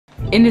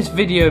In this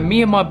video,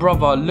 me and my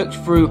brother looked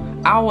through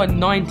our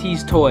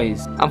 90s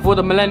toys. And for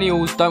the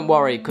millennials, don't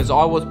worry, because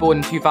I was born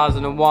in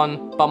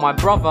 2001, but my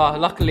brother,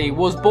 luckily,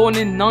 was born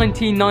in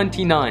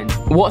 1999.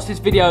 Watch this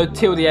video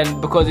till the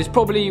end, because it's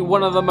probably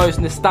one of the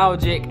most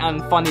nostalgic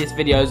and funniest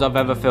videos I've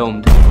ever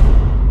filmed.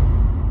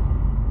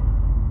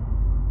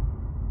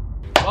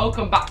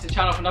 Welcome back to the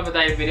channel for another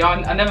day video.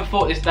 I never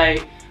thought this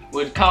day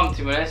would come,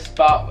 to be honest,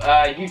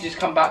 but you just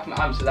come back from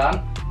Amsterdam.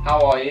 How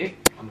are you?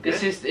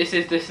 This is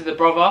the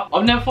brother.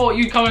 I've never thought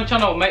you'd come on the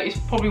channel, mate. It's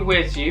probably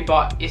weird to you,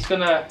 but it's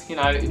gonna, you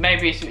know,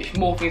 maybe it's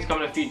more things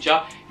coming in the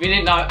future. If you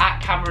didn't know,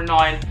 at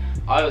KAMON9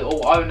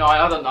 or 09,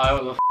 I don't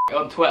know,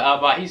 on Twitter,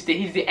 but he's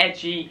the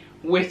edgy,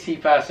 witty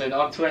person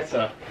on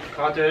Twitter.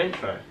 Can I do an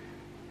intro?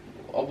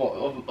 Of what?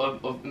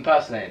 Of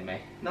impersonating me?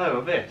 No,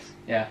 of this.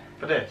 Yeah.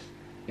 For this.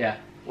 Yeah.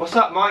 What's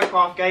up,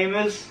 Minecraft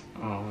gamers?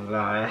 Oh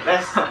no.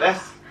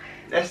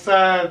 Let's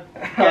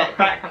get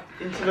back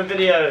into the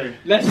video.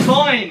 Let's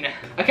fine.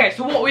 Okay,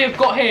 so what we have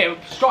got here,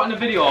 starting the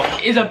video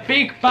off, is a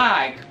big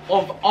bag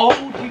of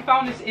old, we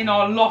found this in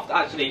our loft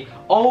actually,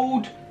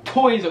 old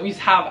toys that we used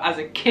to have as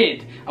a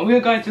kid. And we are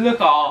going to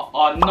look at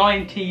our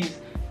 90s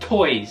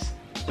toys.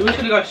 So we're just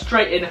going to go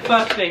straight in. The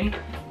first thing,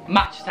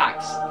 Match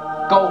Attacks.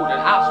 Golden,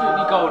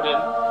 absolutely golden.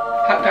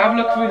 Have a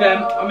look through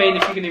them. I mean,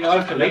 if you can even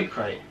open them. Loot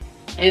crate.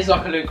 It is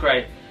like a loot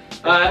crate.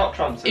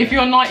 If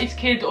you're a 90s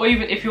kid, or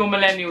even if you're a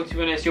millennial, to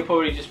be honest, you'll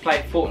probably just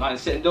play Fortnite and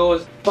sit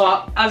indoors.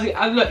 But as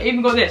look,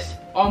 even got this.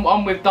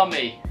 I'm with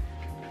Dummy.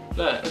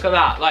 Look at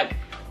that. Like,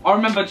 I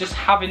remember just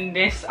having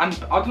this, and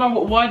I don't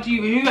know who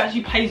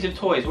actually plays with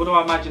toys? What do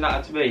I imagine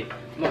that to be?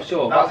 I'm not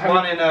sure. That was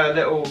one in a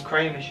little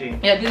crane machine.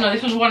 Yeah, no,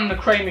 this was one in a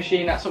crane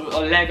machine. That's sort of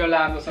a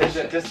Legoland or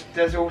something.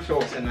 There's all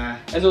sorts in there.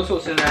 There's all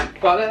sorts in there.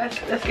 But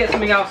let's get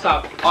something else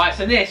up. Alright,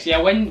 so this,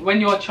 yeah, when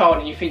you're a child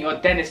and you think you're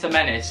Dennis the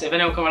Menace, if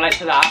anyone can relate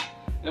to that,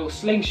 little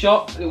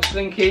slingshot, little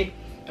slinky.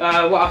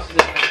 What else is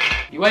there?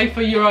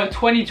 UEFA Euro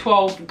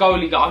 2012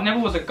 goalie guy. I never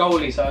was a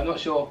goalie, so I'm not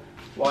sure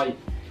why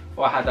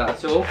I had that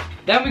at all.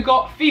 Then we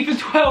got FIFA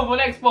 12 on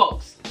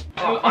Xbox.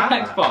 Oh, on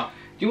Xbox.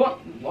 Do you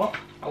want what?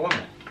 I want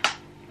it.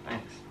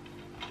 Thanks.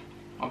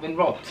 I've been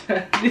robbed.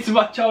 This is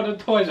my childhood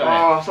toys right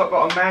here. Oh, so I've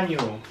got a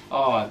manual.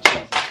 Oh,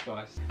 Jesus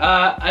Christ.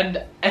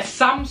 And a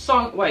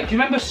Samsung, wait, do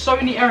you remember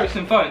Sony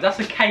Ericsson phones? That's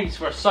a case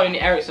for a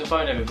Sony Ericsson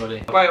phone,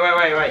 everybody.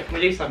 Wait, can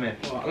we do something?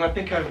 What? I'm gonna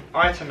pick an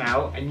item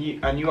out and you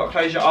gotta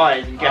close your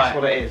eyes and guess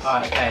what it is.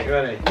 Alright, okay. You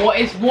ready?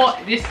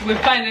 We're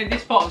playing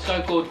this part of the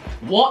show called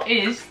What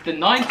is the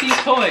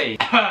 90s Toy?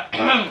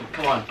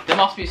 Come on. There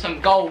must be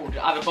some gold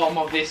at the bottom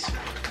of this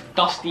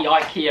dusty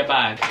IKEA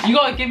bag. You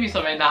gotta give me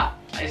something that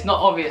it's not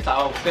obvious that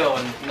I'll feel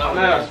and no.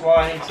 That's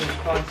why I need to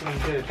find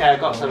something good. Okay, I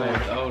got something.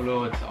 Oh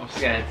Lord, I'm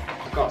scared.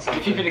 I've got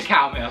something. If you could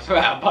count me, I swear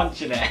I'm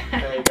punching it.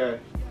 There you go.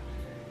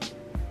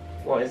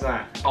 What is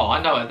that? Oh, I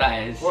know what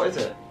that is. What is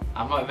it?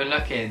 I'm not even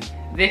looking.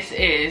 This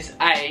is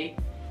I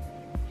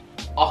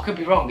could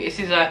be wrong. This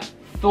is a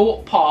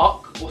Thought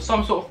Park or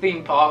some sort of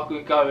theme park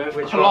we go with.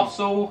 Which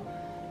Colossal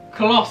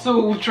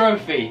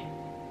trophy.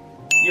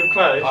 You're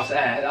close.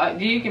 Oh,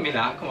 you give me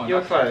that, come on.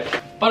 You're close.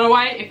 By the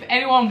way, if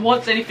anyone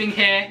wants anything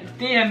here,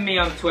 DM me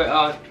on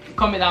Twitter,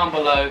 comment down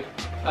below.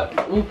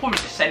 We'll probably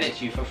just send it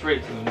to you for free,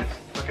 to be honest.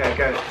 Okay,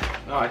 go.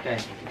 Alright, okay.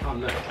 You can't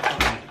look.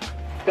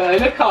 Go,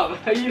 look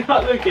up. Are you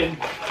not looking?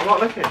 I'm not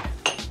looking.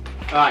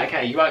 Alright,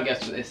 okay, you won't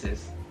guess what this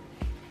is.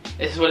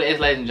 This is what it is,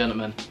 ladies and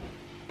gentlemen.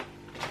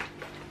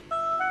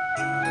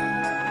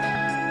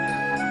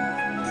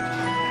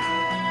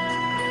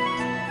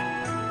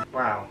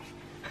 Wow.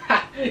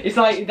 It's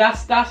like,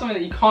 that's something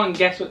that you can't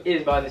guess what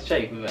is by the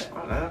shape of it. I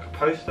don't know, like a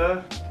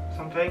poster,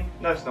 something?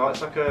 No, it's not,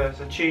 it's like it's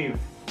a tube.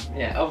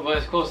 Yeah, of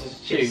course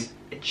it's a tube. It's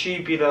a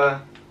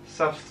tubular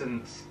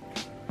substance.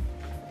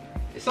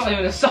 It's not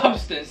even a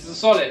substance, it's a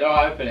solid.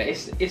 Alright, open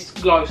it. It's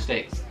glow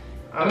sticks.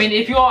 Oh. I mean,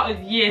 if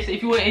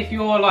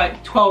you're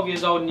like 12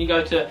 years old and you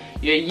go to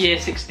your year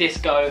 6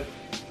 disco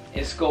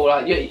in school,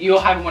 like you're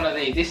having one of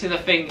these. This is a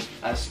thing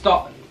that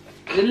stop.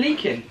 Is it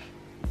leaking?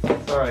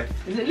 Sorry.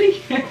 Is it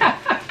leaking?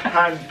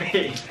 Plan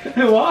B.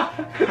 What?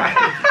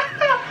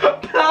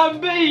 Plan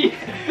B.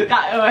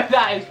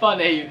 That is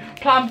funny.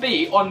 Plan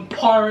B on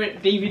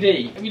pirate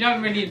DVD. We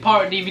don't really need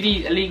pirate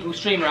DVD illegal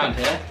stream around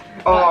here.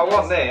 Oh, I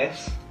want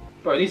this.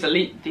 Bro, these are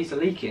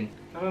leaking.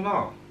 No, they're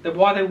not. Then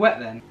why are they wet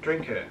then?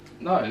 Drink it.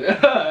 No.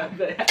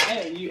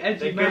 Hey, you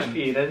edgy man. They're good for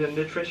you. They're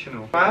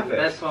nutritional. I have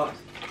this.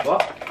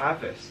 What? I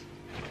have this.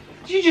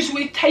 Did you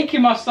just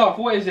taking my stuff?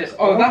 What is this?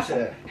 Oh, that's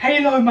it.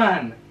 Halo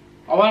Man.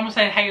 Oh, when I'm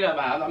saying Halo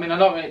Man, I mean I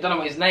don't know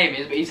what his name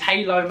is, but he's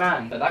Halo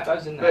Man. But that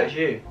goes in there. That's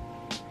you.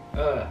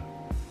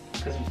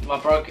 Because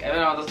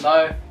everyone doesn't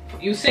know.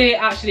 You'll see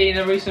it actually in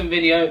a recent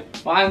video.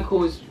 My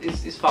ankle is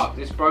fucked.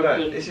 It's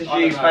broken. Look, this is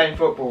you playing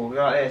football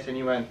like this, and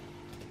you went.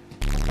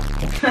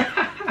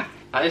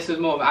 This was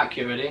more of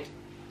accurate, really.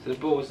 So the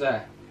ball was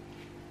there.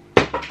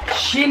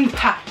 Shin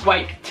pad.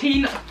 Wait,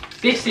 Teen.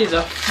 This is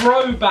a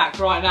throwback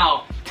right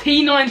now.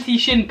 T90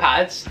 shin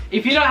pads.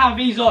 If you don't have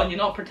these on, you're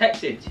not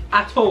protected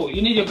at all.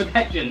 You need your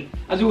protection,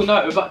 as we all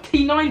know. But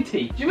T90, do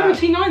you remember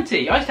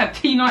T90? I used to have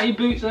T90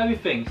 boots and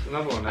everything.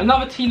 Another one. Then.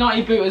 Another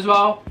T90 boot as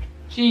well.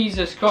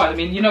 Jesus Christ! I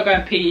mean, you're not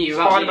going PE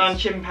without Spider-Man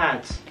shin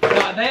pads.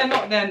 No, they are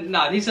not. Then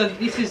no, these are.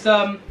 This is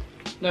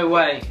no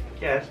way.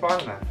 Yeah,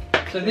 Spider-Man.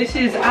 So this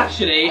is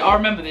actually, I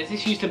remember this.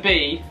 This used to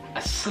be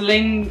a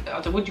sling.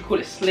 What do you call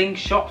it?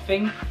 Slingshot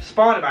thing.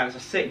 Spider-Man is a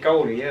sick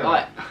goalie, yeah.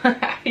 Like,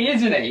 he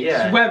isn't he? He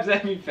just webs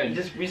everything. He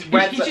just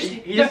webs.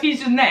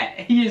 He's a net.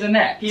 He is a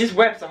net. He just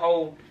webs the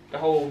whole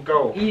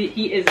goal.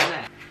 He is a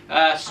net.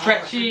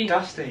 Stretchy. Oh,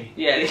 dusty.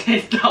 Yeah,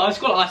 it's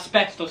got like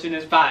asbestos in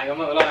his bag. I'm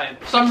not lying.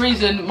 For some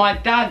reason, my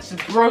dad's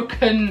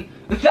broken.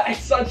 That is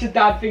such a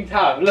dad thing to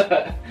have. Look,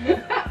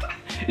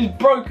 it's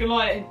broken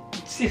like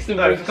system.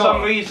 No, for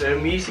some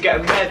reason, we used to get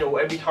a medal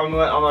every time we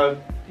went on a.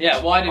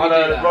 Yeah, why did we do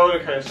that? On a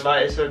roller coaster,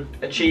 like it's an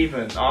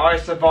achievement. I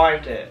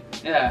survived it.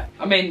 Yeah,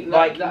 I mean,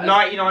 like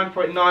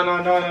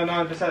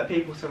 99.99999% of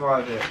people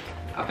survived it.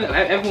 I think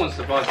everyone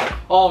survives it.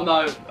 Oh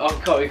no! Oh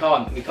God, we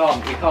can't.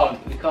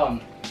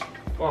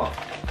 What?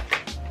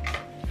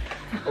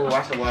 Oh,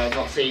 that's a word I've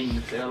not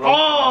seen in a long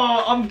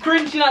time. I'm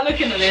cringing at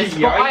looking at this.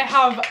 But I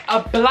have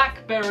a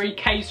BlackBerry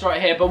case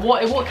right here. But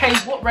what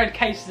case? What red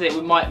case is it?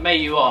 May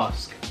you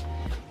ask?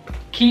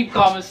 Keep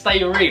calm and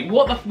stay ream.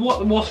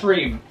 What's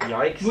ream?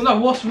 Yikes. Well, no,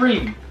 what's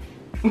ream?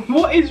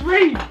 What is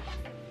ream?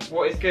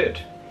 What is good?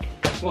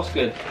 What's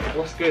good?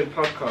 What's good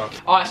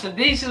podcast. Alright, so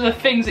these are the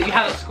things that you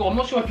had at school. I'm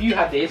not sure if you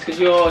had these because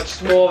you're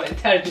just more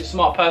intelligent,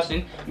 smart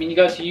person. I mean, you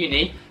go to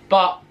uni,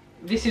 but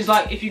this is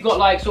like if you got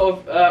like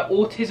sort of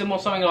autism or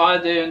something like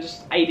I do, and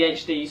just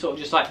ADHD, you sort of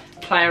just like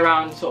play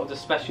around sort of the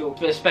special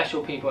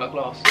people at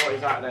class. What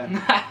is that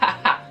then?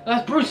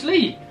 That's Bruce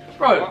Lee,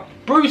 bro. What?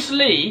 Bruce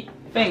Lee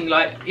thing,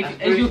 like if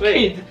your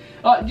kid.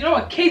 Do you know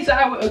what kids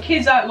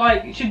that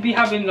like should be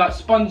having like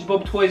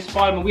SpongeBob toys,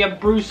 Spider-Man. We have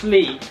Bruce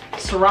Lee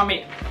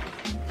ceramic.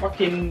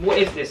 Fucking, what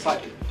is this,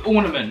 like,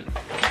 ornament?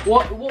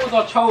 What was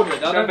our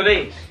childhood? I don't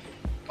believe.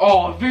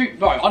 Oh,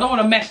 bro, I don't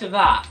want to mess with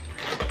that.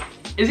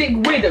 Is it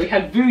weird that we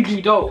had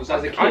voodoo dolls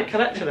as a kid? I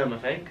collected them, I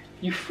think.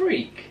 You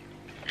freak.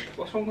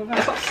 What's wrong with that?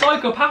 It's like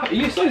psychopath. Are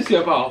you a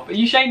sociopath? Are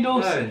you Shane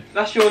Dawson? No,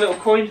 that's your little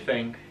coin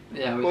thing.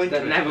 Yeah, which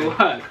that never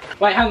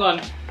worked. Wait, hang on.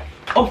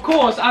 Of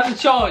course, as a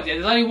child,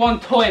 there's only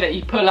one toy that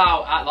you pull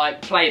out at like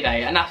play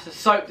day, and that's the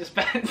soap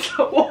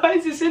dispenser. Why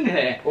is this in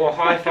here? Or a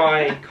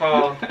hi-fi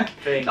car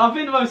thing. I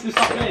think most of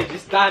the stuff is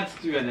just dad's,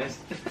 to be honest.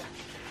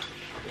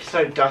 It's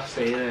so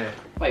dusty, isn't it?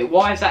 Wait,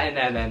 why is that in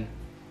there then?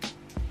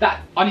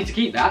 That I need to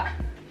keep that.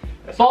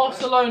 That's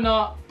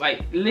Barcelona.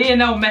 Wait,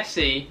 Lionel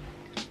Messi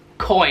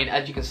coin,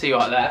 as you can see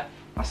right there.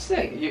 That's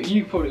sick.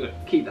 You probably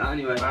got to keep that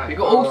anyway. Right. We've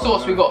got all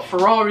sorts. We've got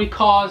Ferrari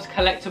cars,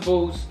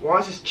 collectibles. Why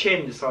is his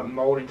chin just like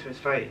moulding to his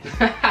face? His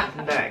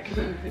neck.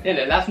 Yeah,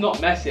 no, that's not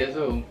Messi at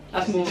all.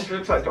 That's more. He just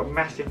looks like he's got a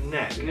massive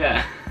neck.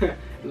 Yeah.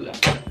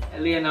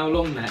 Lionel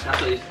long neck. That's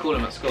what they used to call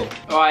him at school.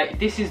 All right,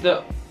 this is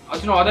the. I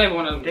don't know. I don't even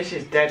want to. This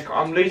is dead.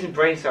 I'm losing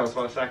brain cells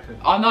for a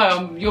second. I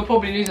know. You're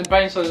probably losing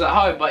brain cells at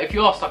home. But if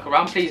you are stuck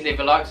around, please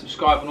leave a like,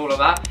 subscribe, and all of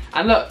that.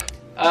 And look.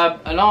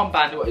 An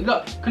armband.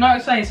 Look, can I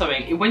say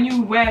something? When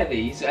you wear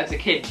these as a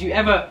kid, do you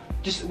ever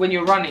just when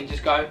you're running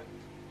just go?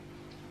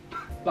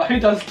 Like who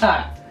does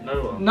that?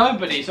 No one.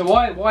 Nobody. So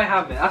why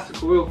have it? That's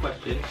the real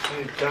question.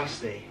 So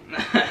dusty.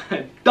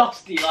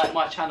 Dusty like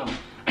my channel.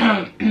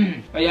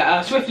 But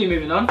yeah, swiftly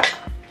moving on.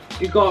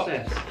 You've got.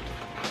 What's this?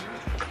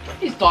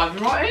 He's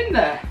diving right in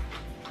there.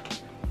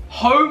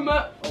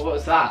 Homer. Oh,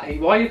 what's that?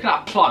 Why are you looking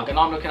at a plug and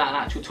I'm looking at an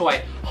actual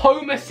toy?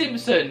 Homer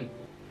Simpson.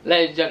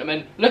 Ladies and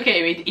gentlemen, look at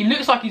him, he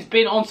looks like he's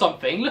been on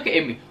something, look at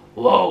him,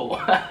 whoa.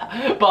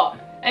 But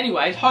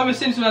anyways, Homer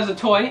Simpson has a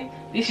toy.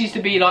 This used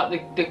to be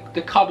like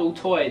the cuddle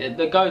toy,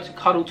 the go-to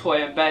cuddle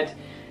toy in bed.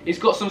 He's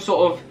got some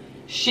sort of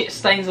shit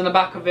stains on the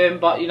back of him,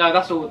 but you know,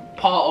 that's all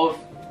part of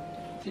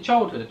the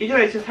childhood. You know,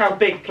 it's just how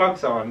big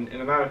plugs are in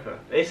America.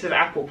 It's an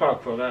Apple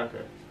plug for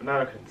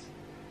Americans.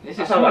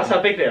 That's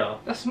how big they are.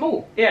 That's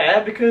small.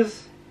 Yeah,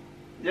 because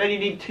you only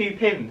need 2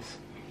 pins.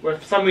 Well,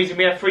 for some reason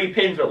we have 3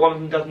 pins, but one of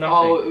them does nothing.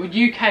 Oh,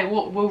 UK,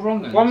 we're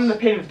wrong then. One of the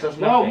pins does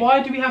nothing.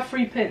 Why do we have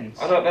 3 pins?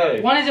 I don't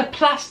know. One is a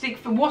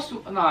plastic. No,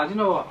 you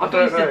know what? I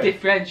think it's to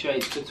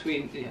differentiate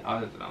between. Yeah, I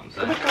don't know what I'm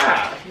saying. Look at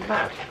that. That's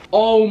mad.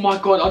 Oh my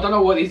god, I don't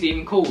know what these are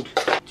even called.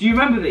 Do you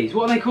remember these?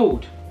 What are they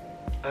called?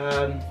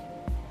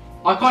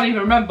 I can't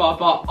even remember,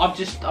 but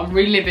I'm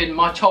reliving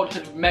my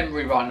childhood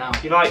memory right now.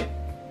 You like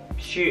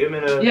shoot them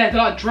in a. Yeah,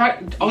 they're like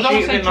drag. I don't want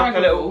to say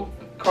Dragon Ball.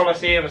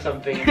 Coliseum or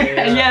something.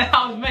 Yeah,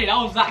 that was me. That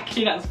was that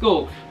kid at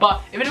school.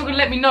 But if anyone can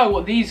let me know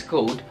what these are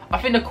called, I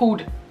think they're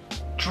called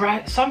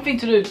something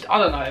to do. I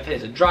don't know if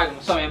it's a dragon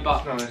or something,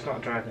 but no, it's not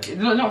a dragon.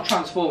 They're not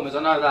Transformers.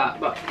 I know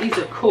that, but these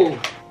are cool.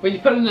 When you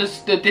put in the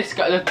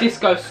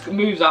disco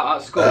moves out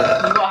at school, you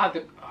gotta have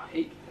the.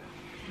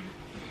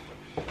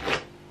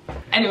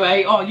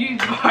 Anyway, bro,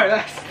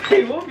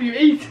 what have you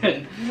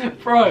eaten,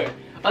 bro?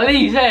 Are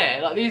these here?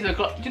 Like these are.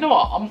 Do you know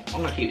what? I'm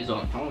gonna keep these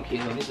on.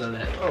 These are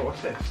lit. Oh,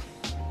 what's this?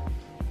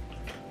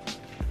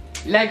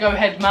 Lego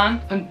headman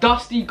and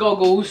dusty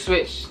goggles,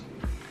 which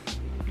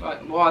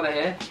Like, why are they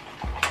here?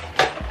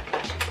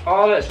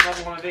 Oh, look, it's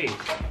another one of these.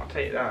 I'll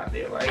take that,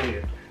 little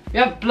alien. We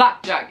have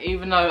blackjack,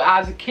 even though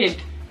as a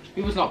kid,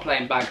 we was not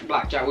playing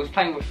blackjack, we was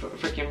playing with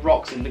freaking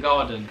rocks in the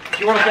garden. If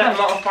you want to get a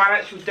lot of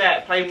financial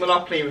debt, play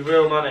Monopoly with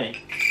real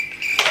money.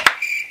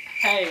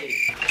 Hey.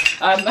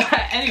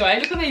 Anyway,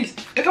 look at these.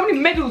 Look how many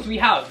medals we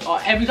have.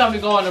 Every time we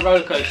go on a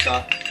roller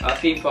coaster,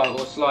 theme park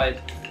or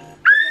slide.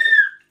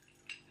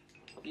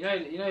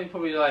 You know,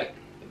 probably like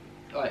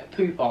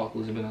poo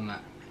particles have been on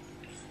that.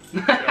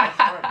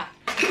 Yeah,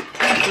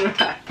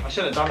 I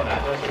should have done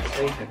that. I was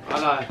sleeping. I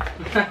know.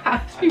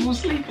 People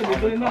sleeping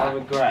and doing that. I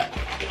regret.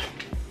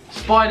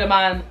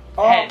 Spider-Man.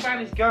 Oh, head. I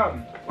found his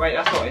gun. Wait,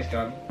 that's not his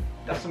gun.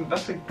 That's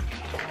a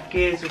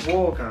Gears of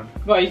War gun.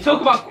 Right, you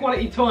talk about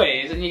quality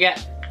toys and you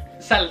get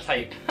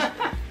sellotape.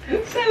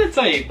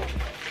 Sellotape.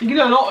 You can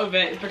do a lot of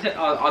it.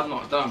 I'm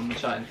not done. I'm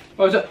chatting.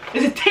 Oh,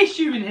 there's a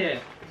tissue in here.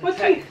 What's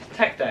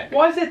tech deck?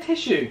 Why is there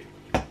tissue?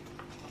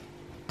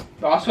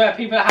 Well, I swear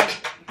people that have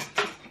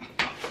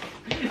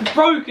it's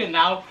broken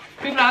now.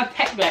 People that have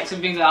tech decks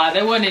and things like that,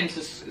 they weren't into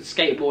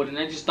skateboarding.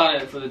 They just done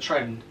it for the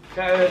trend.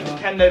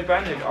 Nintendo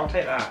branded. I'll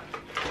take that.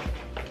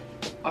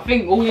 I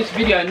think all this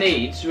video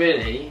needs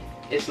really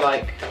is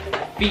like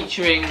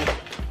featuring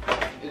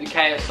the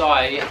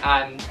KSI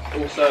and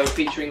also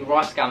featuring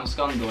Rice Gum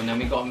Scandal, and then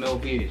we got 1 million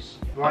views.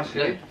 Rice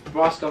who?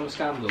 Rice Gum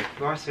Scandal.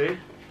 Rice who?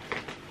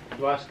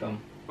 Rice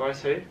Gum.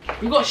 Rice who?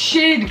 We've got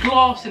sheared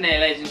glass in here,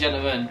 ladies and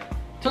gentlemen.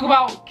 Talk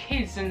about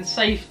kids and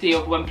safety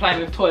of when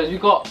playing with toys.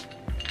 We've got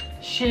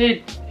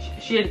sheared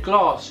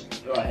glass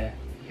right here.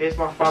 Here's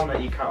my thumb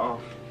that you cut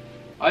off.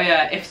 Oh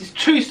yeah, if it's a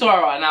true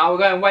story right now, we're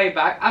going way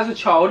back. As a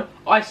child,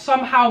 I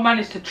somehow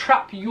managed to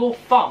trap your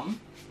thumb,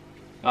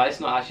 no, it's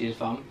not actually his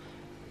thumb,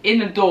 in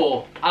the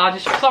door. And I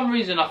just, for some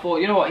reason, I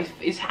thought, you know what,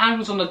 his hand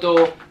was on the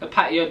door,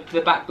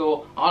 the back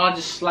door, and I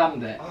just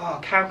slammed it. Oh,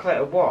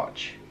 calculator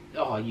watch.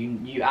 Oh,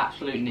 you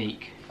absolute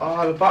neek.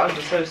 Oh, the buttons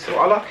are so small.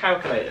 I love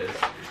calculators.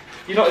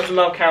 You not even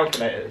love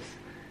calculators.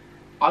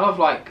 I love,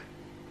 like,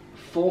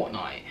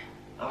 Fortnite.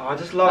 Oh, I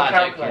just love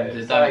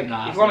calculators. Like,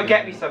 if you want to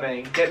get me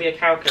something, get me a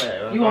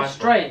calculator. You are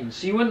strange.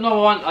 So you wouldn't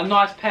want a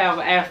nice pair of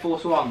Air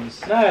Force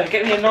Ones. No,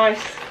 get me a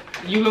nice...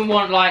 You wouldn't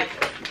want, like,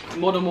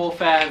 Modern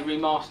Warfare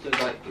Remastered.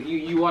 Like,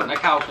 you want a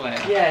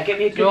calculator. Yeah, get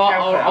me a good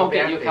calculator. I'll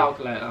get you a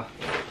calculator.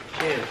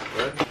 Cheers,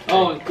 bro.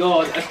 Oh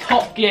god, a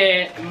Top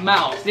Gear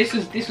mouse. This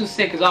was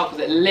sick as well because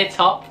it lit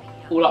up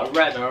all like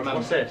red. I remember.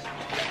 What's this?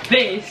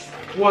 This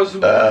was.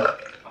 Oh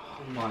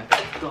my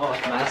god,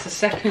 man! That's the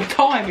second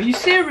time. Are you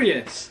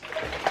serious?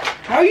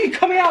 How are you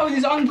coming out with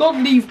these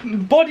ungodly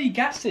body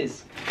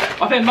gases?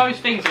 I think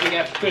most things that we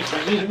get for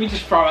Christmas, we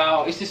just throw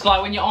out. It's just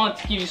like when your aunt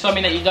gives you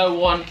something that you don't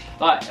want,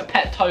 like a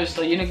pet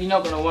toaster, you're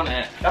not going to want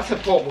it. That's a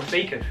portable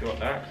speaker if you want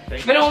that.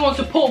 If anyone wants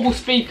a portable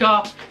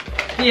speaker,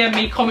 DM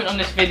me, comment on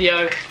this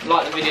video,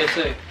 like the video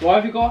too. What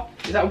have you got?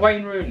 Is that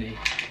Wayne Rooney?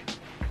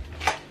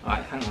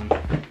 Alright, hang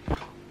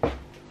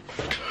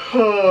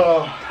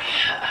on.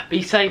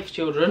 Be safe,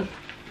 children.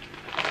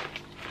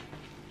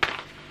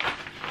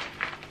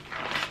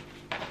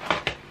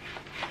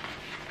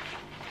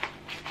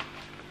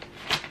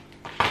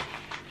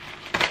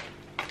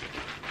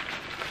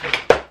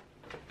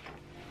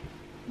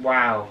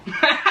 Wow.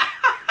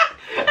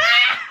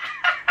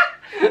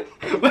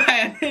 Wait,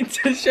 I need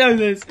to show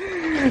this.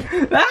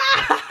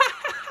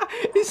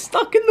 It's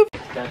stuck in the...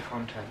 Dead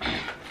content.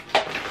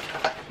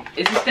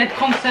 Is this dead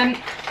content?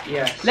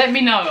 Yes. Let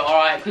me know,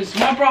 alright, because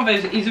my brother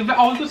is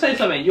I was gonna say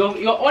something. You're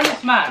an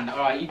honest man,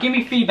 alright. You give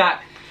me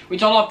feedback,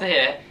 which I love to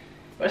hear.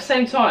 But at the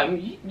same time,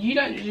 you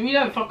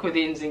don't fuck with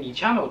the Inzinghy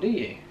channel, do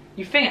you?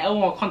 You think all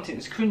my content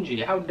is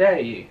cringy? How dare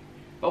you?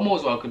 But I'm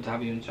always welcome to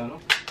have you on the channel.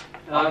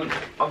 I'm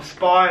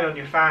spying on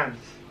your fans.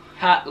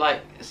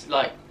 Like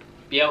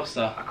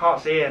Bielsa. I can't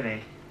see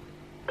any.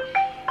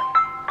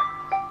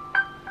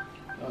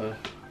 Oh.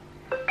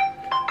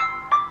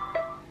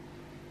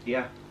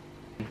 Yeah.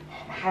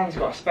 My hand's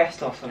got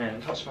asbestos on it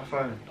and touched my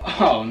phone.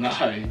 Oh no,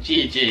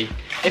 GG.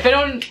 If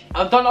anyone,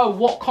 I don't know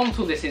what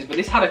console this is, but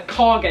this had a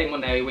car game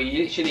on there where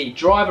you literally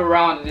drive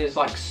around and there's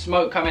like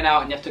smoke coming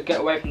out and you have to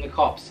get away from the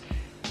cops.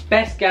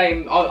 Best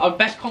game,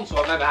 best console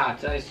I've ever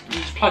had. You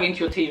just plug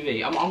into your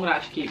TV. I'm gonna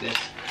actually keep this.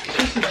 It's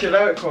just a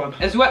generic one.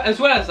 As well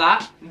as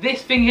that,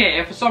 this thing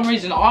here, for some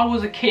reason, I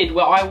was a kid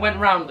where I went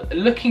around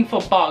looking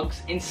for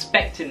bugs,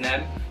 inspecting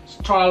them,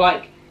 trying to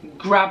like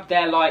grab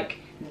their like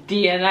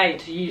DNA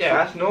to use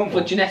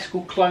for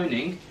genetical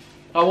cloning.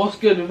 I was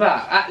good with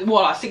that. At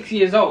what, like 6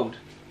 years old?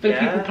 I think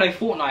people play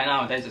Fortnite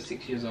nowadays at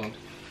 6 years old.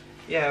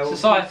 Yeah. Well,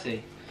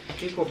 society.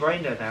 People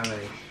brain dead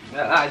nowadays.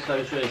 That is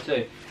so true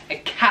too. A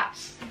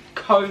cat's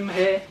comb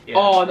here. Yeah.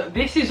 Oh,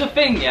 this is a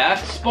thing, yeah.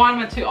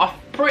 Spider-Man 2. I'm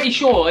pretty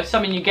sure it's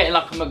something you get in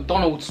like a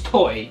McDonald's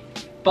toy,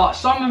 but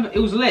it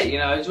was lit. You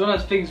know, it's one of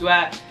those things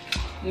where,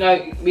 you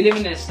know, we live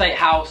in an estate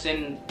house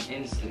in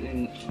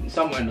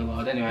somewhere in the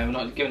world. Anyway, we're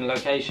not giving a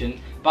location,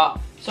 but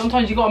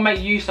sometimes you got to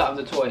make use out of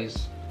the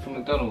toys from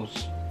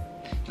McDonald's.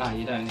 No,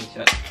 you don't need to.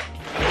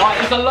 Right,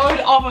 there's a load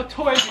of other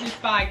toys in this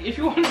bag. If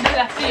you want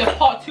to see a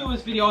part 2 of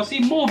this video or see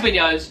more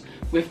videos,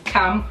 with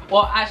Cam,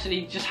 or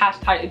actually just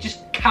hashtag,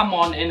 just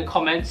KAMON in the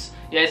comments.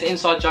 Yeah, it's an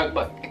inside joke,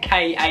 but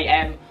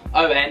KAMON,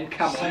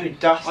 KAMON. So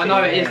dusty. I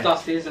know it is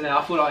dusty, isn't it?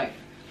 I feel like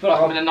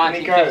I'm in the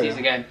 1950s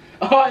again.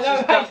 Alright, no,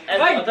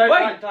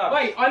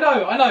 wait,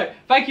 I know.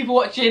 Thank you for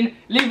watching.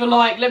 Leave a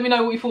like, let me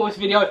know what you thought of this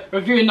video.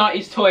 Reviewing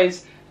 90s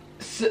toys.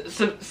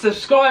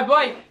 Subscribe,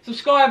 like,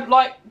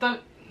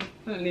 don't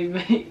leave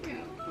me.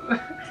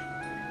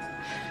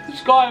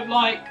 Subscribe,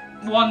 like,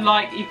 1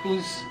 like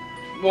equals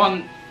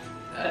 1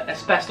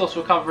 asbestos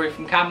recovery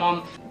from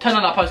KAMON. Turn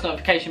on that post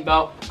notification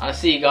bell, and I'll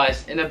see you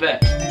guys in a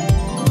bit.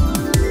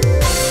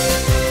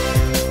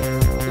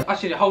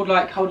 Actually, hold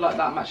like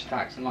that match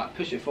attacks and like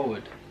push it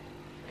forward.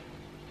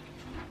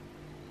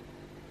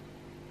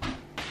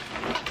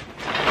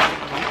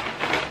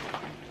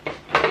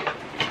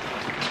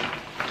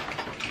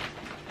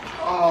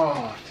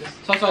 Oh,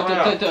 just So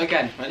do it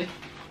again. Ready?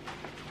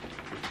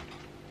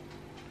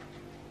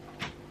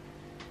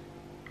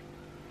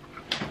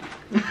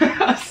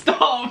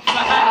 Stop,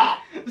 man!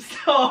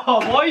 Stop!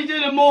 Why are you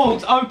doing the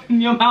morgues?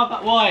 Open your mouth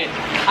that wide.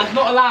 That's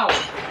not allowed.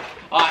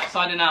 Alright,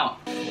 signing out.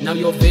 Now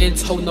your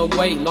vids hold no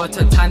weight, like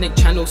Titanic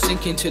channel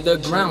sinking to the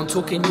ground.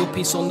 Talking your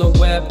piece on the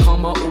web,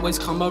 karma always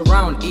come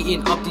around.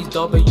 Eating up these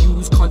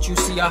W's, can't you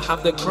see I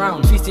have the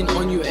crown? Feasting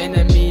on you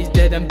enemies,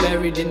 dead and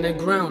buried in the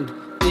ground.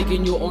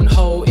 Digging your own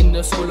hole in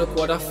the soul, look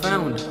what I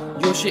found.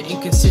 Your shit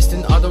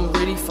inconsistent, I don't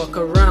really fuck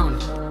around.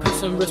 Put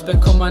some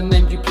respect on my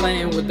name, you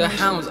playing with the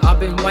hounds. I've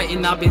been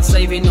waiting, I've been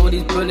saving all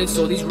these bullets,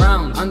 all these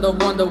rounds. And I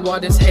wonder why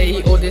this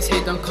hate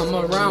don't come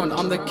around.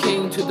 I'm the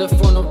king to the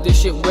front of this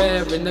shit,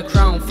 wearing the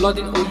crown.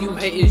 Flooding all you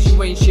haters,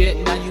 you ain't shit,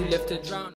 now you left to drown.